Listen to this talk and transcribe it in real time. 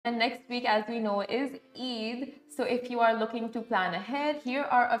And next week, as we know, is Eid. So if you are looking to plan ahead, here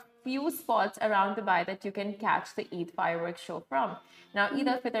are a few spots around Dubai that you can catch the Eid fireworks show from. Now, Eid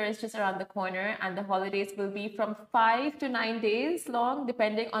al-Fitr is just around the corner, and the holidays will be from 5 to 9 days long,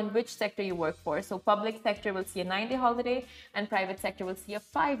 depending on which sector you work for. So public sector will see a 9-day holiday, and private sector will see a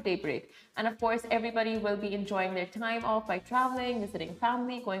 5-day break. And of course, everybody will be enjoying their time off by traveling, visiting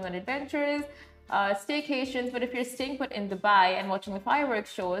family, going on adventures, staycations. But if you're staying put in Dubai and watching the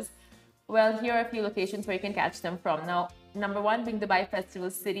fireworks shows, well, here are a few locations where you can catch them from. Now, number one being Dubai Festival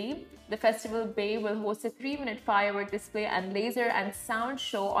City. The Festival Bay will host a 3-minute firework display and laser and sound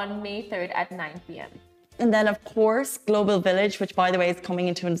show on May 3rd at 9 p.m. And then, of course, Global Village, which, by the way, is coming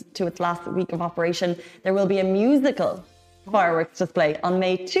into its last week of operation. There will be a musical fireworks display on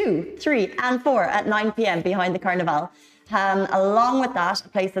May 2, 3 and 4 at 9 p.m. behind the Carnival. Along with that, a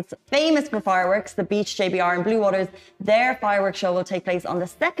place that's famous for fireworks, the Beach JBR in Blue Waters, their fireworks show will take place on the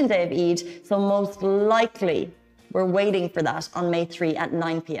second day of Eid. So most likely, we're waiting for that on May 3 at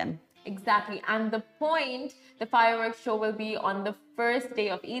 9 p.m. Exactly. And the fireworks show will be on the first day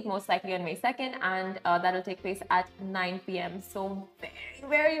of Eid, most likely on May 2nd, and that'll take place at 9 p.m. So very,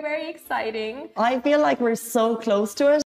 very, very exciting. I feel like we're so close to it.